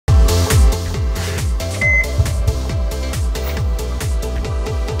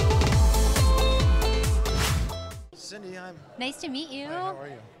Nice to meet you. Hi, how are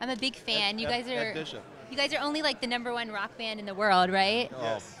you? I'm a big fan. You guys Ed are Bishop. you guys are only like the #1 rock band in the world, right?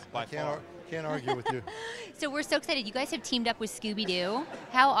 Yes, by far. Can't argue with you. So we're so excited. You guys have teamed up with Scooby-Doo.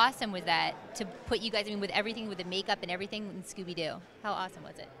 How awesome was that to put you guys, I mean, with everything, with the makeup and everything in Scooby-Doo? How awesome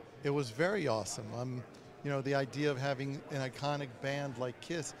was it? It was very awesome. You know, the idea of having an iconic band like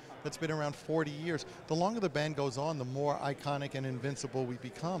Kiss that's been around 40 years, the longer the band goes on, the more iconic and invincible we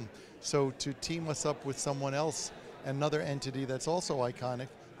become. So to team us up with someone else, another entity that's also iconic,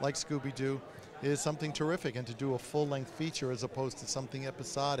 like Scooby-Doo, is something terrific. And to do a full-length feature as opposed to something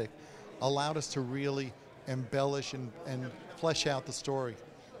episodic allowed us to really embellish and flesh out the story.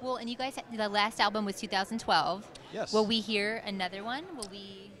 Well, and you guys, the last album was 2012. Yes. Will we hear another one? Will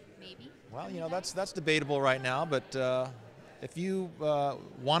we, maybe? Well, you know, that's debatable right now, but if you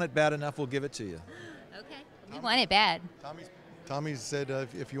want it bad enough, we'll give it to you. Okay. We want it bad. Tommy said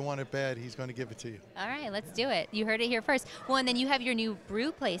if you want it bad, he's going to give it to you. All right, let's do it. You heard it here first. Well, and then you have your new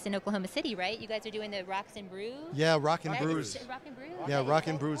brew place in Oklahoma City, right? You guys are doing the Rocks and Brews? Yeah, Rock and Right? Brews. Rock and Brews? Yeah, Okay, Rock so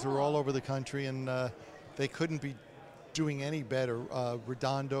and Brews cool. are all over the country, and they couldn't be doing any better.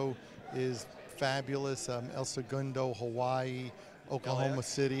 Redondo is fabulous. El Segundo, Hawaii, Oklahoma LAX.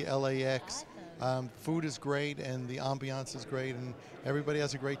 City, LAX. Awesome. Food is great, and the ambiance is great, and everybody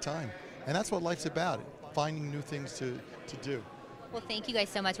has a great time. And that's what life's about, finding new things to do. Well, thank you guys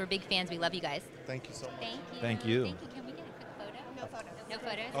so much. We're big fans. We love you guys. Thank you so much. Thank you. Thank you. Thank you. Can we get a quick photo? No photos. No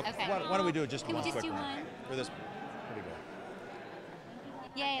photos? Okay. Why don't we do just Can one we just quick do one? one? For this. Here we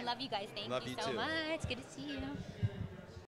go. Yay, I love you guys. Thank Love you you so too. much. Good to see you.